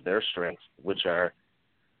utilize their strengths, which are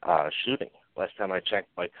shooting. Last time I checked,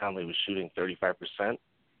 Mike Conley was shooting 35%.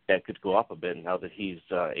 That could go up a bit now that he's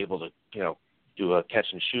able to, do a catch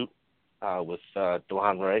and shoot with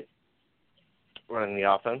DeLon Wright running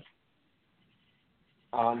the offense.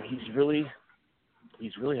 He's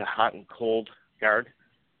really a hot and cold guard.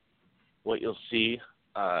 What you'll see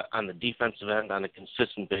on the defensive end on a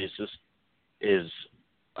consistent basis is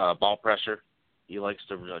ball pressure. He likes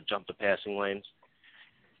to jump the passing lanes.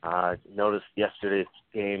 Noticed yesterday's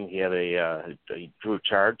game he had he drew a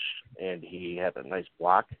charge and he had a nice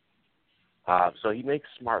block. So he makes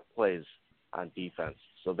smart plays on defense.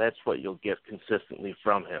 So that's what you'll get consistently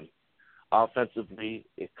from him. Offensively,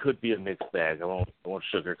 it could be a mixed bag. I won't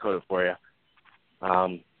sugarcoat it for you.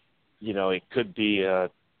 It could be a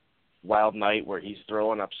wild night where he's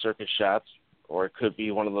throwing up circus shots, or it could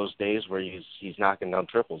be one of those days where he's knocking down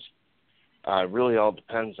triples. It really all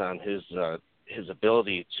depends on his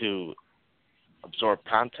ability to absorb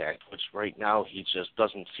contact, which right now he just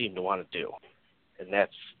doesn't seem to want to do. And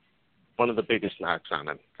that's one of the biggest knocks on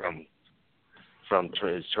him from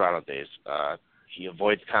his Toronto days. He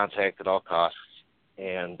avoids contact at all costs,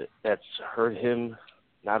 and that's hurt him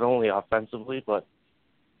not only offensively, but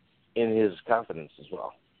in his confidence as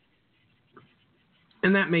well.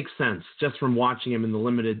 And that makes sense. Just from watching him in the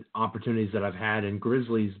limited opportunities that I've had in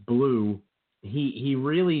Grizzlies blue, he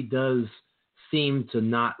really does seem to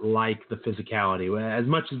not like the physicality. As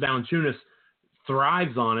much as Valanciunas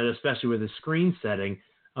thrives on it, especially with his screen setting,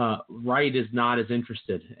 Wright is not as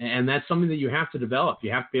interested. And that's something that you have to develop.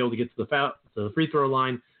 You have to be able to get to the free throw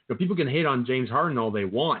line. People can hate on James Harden all they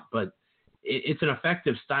want, but it's an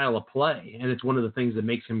effective style of play. And it's one of the things that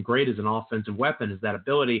makes him great as an offensive weapon, is that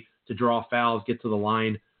ability to draw fouls, get to the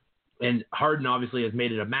line. And Harden obviously has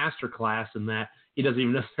made it a master class in that he doesn't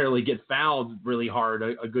even necessarily get fouled really hard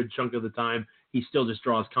a good chunk of the time. He still just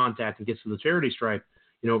draws contact and gets to the charity stripe.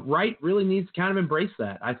 Wright really needs to kind of embrace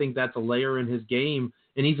that. I think that's a layer in his game.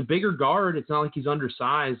 And he's a bigger guard. It's not like he's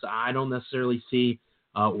undersized. I don't necessarily see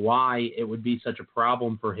why it would be such a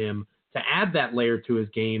problem for him to add that layer to his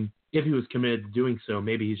game if he was committed to doing so.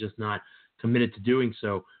 Maybe he's just not committed to doing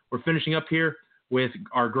so. We're finishing up here with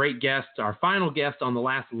our great guest, our final guest on the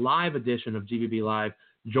last live edition of GBB Live,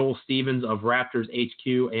 Joel Stevens of Raptors HQ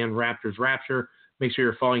and Raptors Rapture. Make sure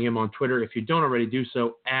you're following him on Twitter if you don't already do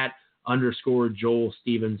so, @_Joel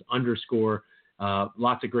Stevens_.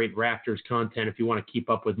 Lots of great Raptors content if you want to keep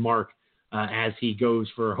up with Mark as he goes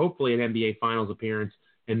for hopefully an NBA Finals appearance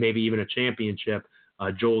and maybe even a championship.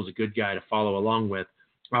 Joel's a good guy to follow along with.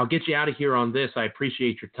 I'll get you out of here on this. I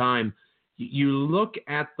appreciate your time. You look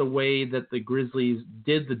at the way that the Grizzlies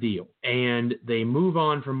did the deal, and they move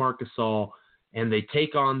on from Marc Gasol, and they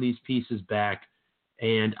take on these pieces back.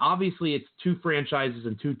 And obviously it's two franchises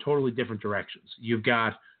in two totally different directions. You've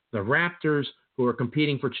got the Raptors, who are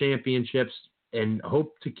competing for championships and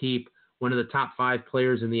hope to keep one of the top 5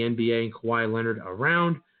 players in the NBA and Kawhi Leonard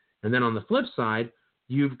around. And then on the flip side,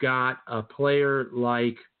 you've got a player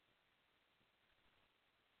like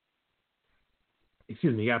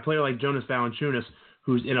Jonas Valanciunas,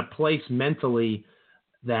 who's in a place mentally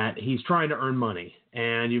that he's trying to earn money.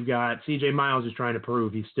 And you've got CJ Miles, who's trying to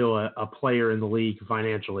prove he's still a player in the league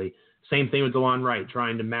financially. Same thing with DeLon Wright,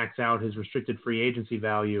 trying to max out his restricted free agency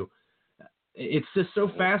value. It's just so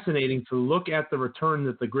fascinating to look at the return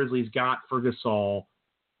that the Grizzlies got for Gasol,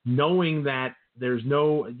 knowing that there's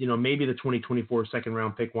no, maybe the 2024 second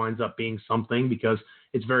round pick winds up being something, because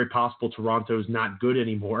it's very possible Toronto's not good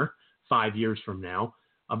anymore 5 years from now.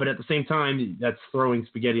 But at the same time, that's throwing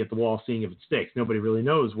spaghetti at the wall, seeing if it sticks. Nobody really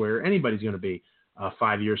knows where anybody's going to be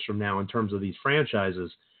 5 years from now in terms of these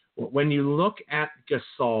franchises. When you look at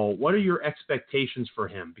Gasol, what are your expectations for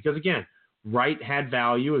him? Because again, Wright had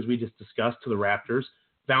value, as we just discussed, to the Raptors.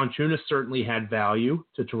 Valanciunas certainly had value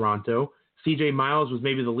to Toronto. CJ Miles was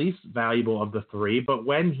maybe the least valuable of the three, but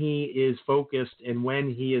when he is focused and when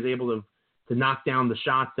he is able to knock down the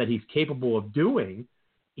shots that he's capable of doing,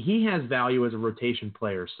 he has value as a rotation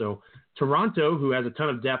player. So Toronto, who has a ton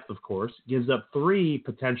of depth, of course, gives up 3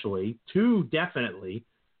 potentially, 2 definitely,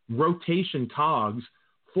 rotation cogs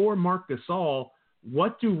for Marc Gasol.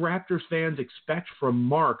 What do Raptors fans expect from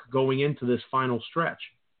Marc going into this final stretch?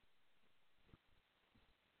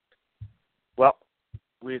 Well,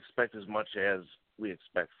 we expect as much as we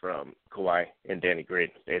expect from Kawhi and Danny Green,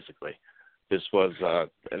 basically. This was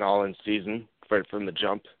an all-in season right from the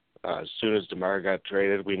jump. As soon as DeMar got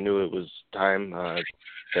traded, we knew it was time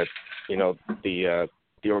that the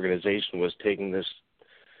organization was taking this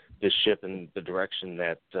ship in the direction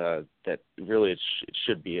that really it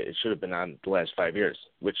should have been on the last 5 years,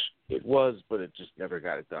 which it was, but it just never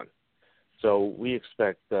got it done. So we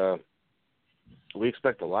expect a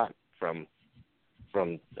lot from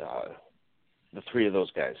the 3 of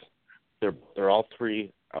those guys. They're all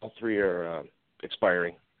three are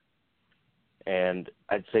expiring. And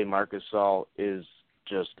I'd say Marc Gasol is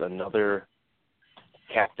just another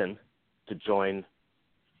captain to join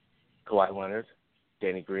Kawhi Leonard,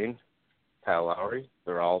 Danny Green, Kyle Lowry.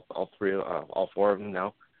 They're all 4 of them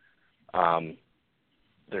now.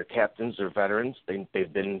 They're captains. They're veterans.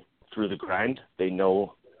 They've been through the grind. They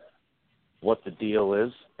know what the deal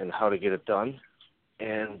is and how to get it done.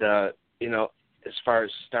 And as far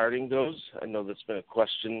as starting goes, I know that's been a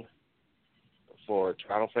question for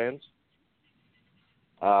Toronto fans.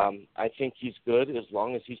 I think he's good as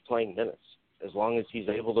long as he's playing minutes. As long as he's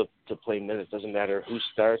able to play minutes. Doesn't matter who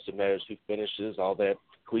starts, it matters who finishes, all that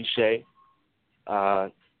cliche.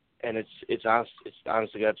 And it's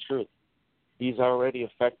honest to God's truth. He's already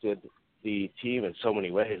affected the team in so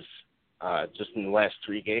many ways. Just in the last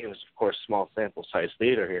 3 games, of course, small sample size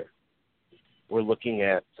data here. We're looking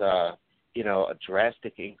at a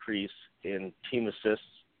drastic increase in team assists.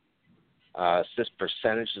 Assist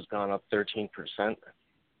percentage has gone up 13%.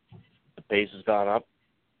 The base has gone up.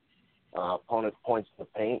 Opponent points in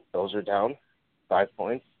the paint, those are down 5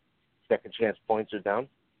 points. Second chance points are down.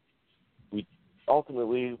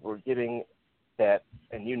 We're getting that,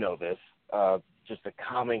 and you know this, just a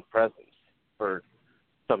calming presence for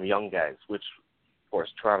some young guys, which, of course,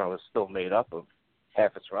 Toronto is still made up of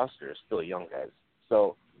half its roster is still young guys.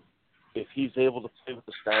 So if he's able to play with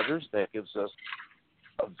the starters, that gives us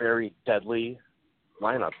a very deadly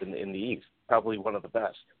lineup in the East, probably one of the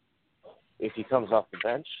best. If he comes off the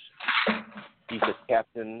bench, he's the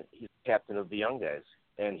captain. He's the captain of the young guys,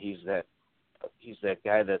 and he's that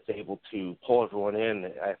guy that's able to pull everyone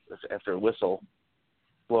in after a whistle,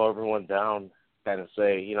 slow everyone down, kind of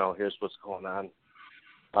say, here's what's going on.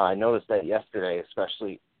 I noticed that yesterday,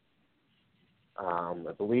 especially. I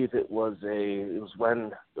believe it was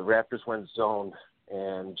when the Raptors went zoned,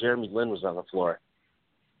 and Jeremy Lin was on the floor,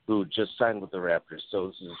 who just signed with the Raptors. So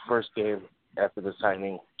this is his first game after the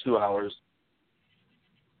signing, 2 hours.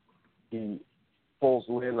 He pulls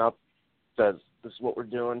Lin up, says, "This is what we're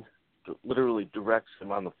doing," literally directs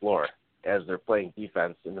him on the floor as they're playing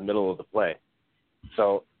defense in the middle of the play.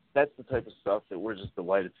 So that's the type of stuff that we're just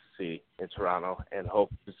delighted to see in Toronto and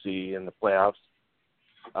hope to see in the playoffs.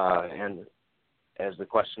 And as the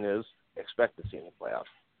question is, expect to see in the playoffs.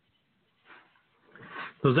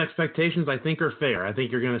 Those expectations, I think, are fair. I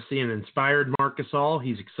think you're going to see an inspired Marc Gasol.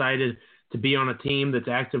 He's excited to be on a team that's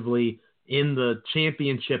actively in the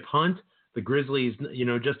championship hunt. The Grizzlies,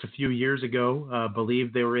 just a few years ago,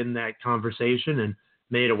 believed they were in that conversation and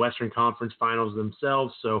made a Western Conference Finals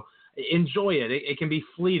themselves. So enjoy it. It can be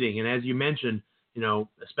fleeting. And as you mentioned,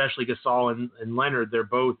 especially Gasol and Leonard, they're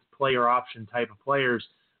both player option type of players.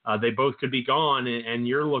 They both could be gone, and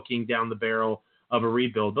you're looking down the barrel of a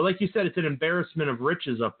rebuild. But like you said, it's an embarrassment of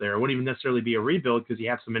riches up there. It wouldn't even necessarily be a rebuild because you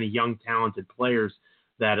have so many young, talented players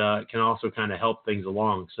that can also kind of help things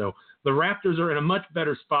along. So the Raptors are in a much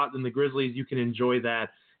better spot than the Grizzlies. You can enjoy that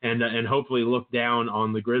and hopefully look down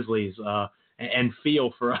on the Grizzlies and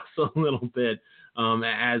feel for us a little bit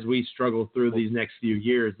as we struggle through these next few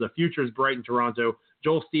years. The future is bright in Toronto.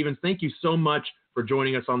 Joel Stevens, thank you so much for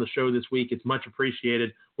joining us on the show this week. It's much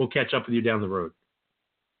appreciated. We'll catch up with you down the road.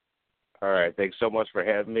 All right. Thanks so much for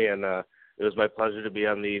having me, and it was my pleasure to be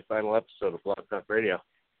on the final episode of Blog Talk Radio.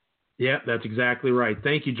 Yeah, that's exactly right.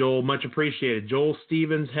 Thank you, Joel. Much appreciated. Joel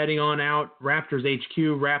Stevens heading on out. Raptors HQ,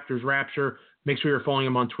 Raptors Rapture. Make sure you're following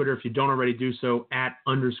him on Twitter if you don't already do so,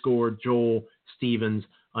 @_Joel Stevens_.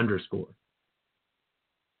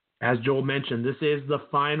 As Joel mentioned, this is the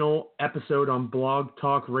final episode on Blog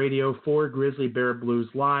Talk Radio for Grizzly Bear Blues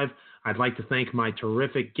Live. I'd like to thank my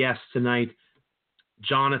terrific guests tonight,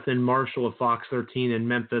 Jonathan Marshall of Fox 13 in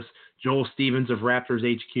Memphis, Joel Stevens of Raptors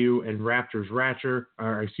HQ and Raptors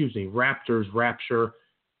Rapture.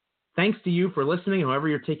 Thanks to you for listening, however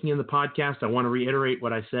you're taking in the podcast. I want to reiterate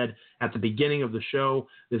what I said at the beginning of the show.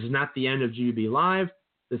 This is not the end of GBB Live.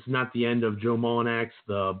 This is not the end of Joe Molinax,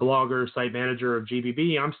 the blogger, site manager of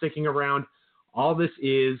GBB. I'm sticking around. All this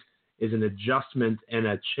is an adjustment and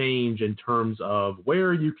a change in terms of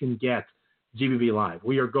where you can get GBB Live.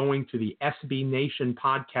 We are going to the SB Nation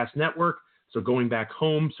Podcast Network, so going back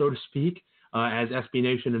home, so to speak, as SB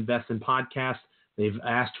Nation invests in podcasts. They've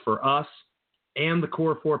asked for us and the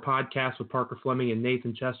Core 4 podcast with Parker Fleming and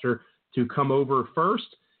Nathan Chester to come over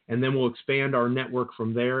first, and then we'll expand our network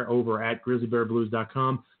from there over at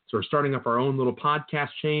grizzlybearblues.com. So we're starting up our own little podcast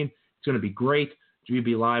chain. It's going to be great.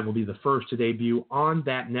 GBB Live will be the first to debut on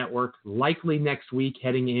that network, likely next week,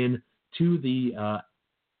 heading in to the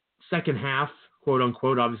second half, quote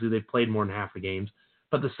unquote. Obviously, they've played more than half the games,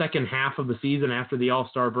 but the second half of the season after the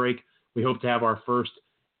All-Star break, we hope to have our first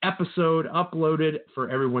episode uploaded for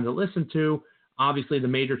everyone to listen to. Obviously, the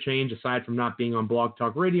major change, aside from not being on Blog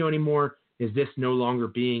Talk Radio anymore, is this no longer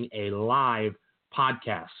being a live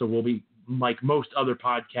podcast. So we'll be like most other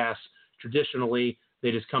podcasts. Traditionally, they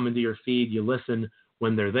just come into your feed. You listen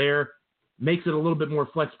when they're there. Makes it a little bit more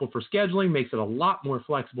flexible for scheduling, makes it a lot more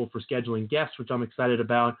flexible for scheduling guests, which I'm excited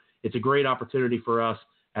about. It's a great opportunity for us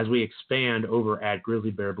as we expand over at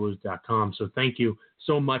grizzlybearblues.com. So thank you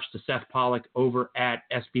so much to Seth Pollock over at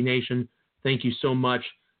SB Nation. Thank you so much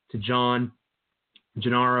to John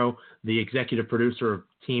Gennaro, the executive producer of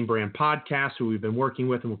Team Brand Podcast, who we've been working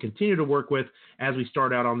with and will continue to work with as we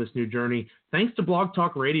start out on this new journey. Thanks to Blog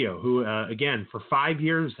Talk Radio, who, again, for 5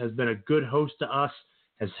 years has been a good host to us,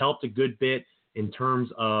 has helped a good bit in terms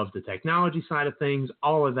of the technology side of things,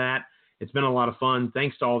 all of that. It's been a lot of fun.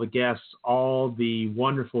 Thanks to all the guests, all the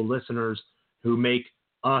wonderful listeners who make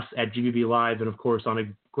us at GBB Live, and of course on a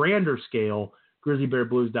grander scale,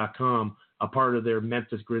 GrizzlyBearBlues.com, a part of their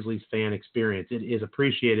Memphis Grizzlies fan experience. It is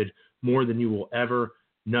appreciated more than you will ever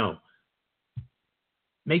know.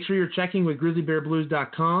 Make sure you're checking with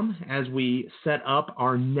GrizzlyBearBlues.com as we set up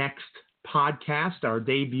our next podcast, our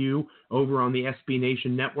debut over on the SB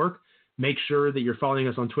Nation Network. Make sure that you're following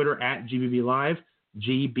us on Twitter at GBB Live,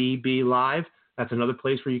 GBB Live. That's another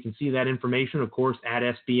place where you can see that information. Of course, at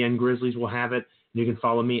SBN Grizzlies will have it. You can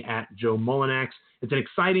follow me at Joe Mullinax. It's an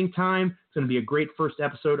exciting time. It's going to be a great first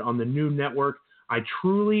episode on the new network. I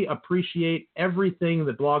truly appreciate everything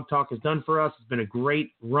that Blog Talk has done for us. It's been a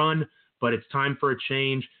great run, but it's time for a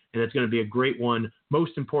change, and it's going to be a great one,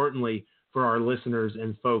 most importantly, for our listeners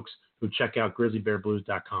and folks who check out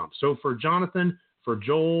GrizzlyBearBlues.com. So for Jonathan, for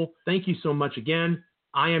Joel, thank you so much again.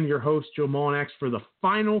 I am your host, Joe Mullinax, for the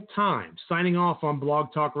final time, signing off on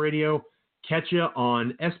Blog Talk Radio. Catch you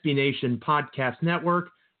on SB Nation Podcast Network.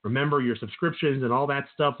 Remember, your subscriptions and all that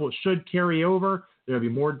stuff should carry over. There will be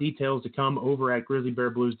more details to come over at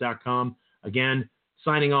GrizzlyBearBlues.com. Again,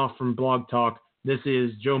 signing off from Blog Talk, this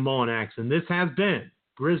is Joe Mullinax, and this has been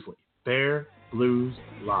Grizzly Bear Blues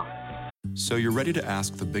Live. So you're ready to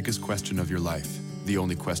ask the biggest question of your life, the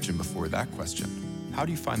only question before that question. How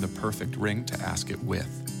do you find the perfect ring to ask it with?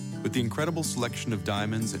 With the incredible selection of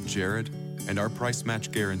diamonds at Jared and our price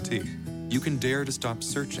match guarantee, you can dare to stop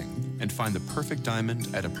searching and find the perfect diamond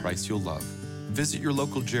at a price you'll love. Visit your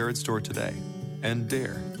local Jared store today and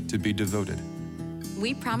dare to be devoted.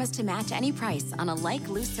 We promise to match any price on a like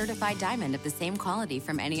loose certified diamond of the same quality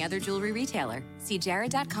from any other jewelry retailer. See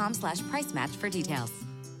jared.com/price match for details.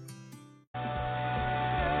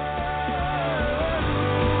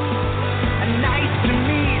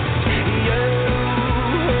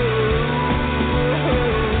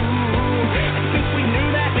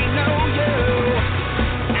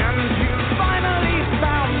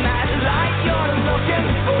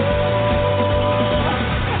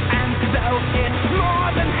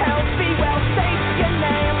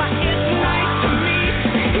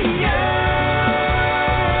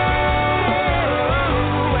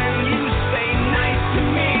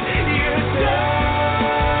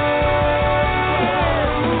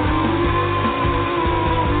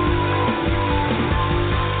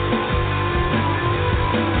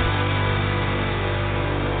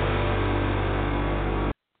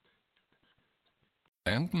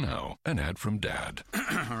 And now, an ad from Dad.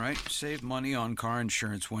 All right, save money on car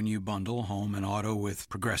insurance when you bundle home and auto with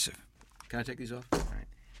Progressive. Can I take these off? All right.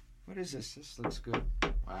 What is this? This looks good.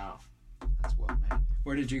 Wow, that's well made.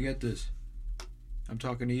 Where did you get this? I'm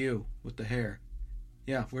talking to you with the hair.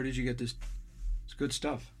 Yeah, where did you get this? It's good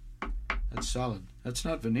stuff. That's solid. That's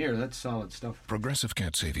not veneer, that's solid stuff. Progressive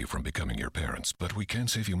can't save you from becoming your parents, but we can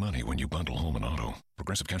save you money when you bundle home and auto.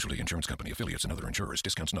 Progressive Casualty Insurance Company, affiliates, and other insurers.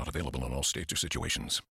 Discounts not available in all states or situations.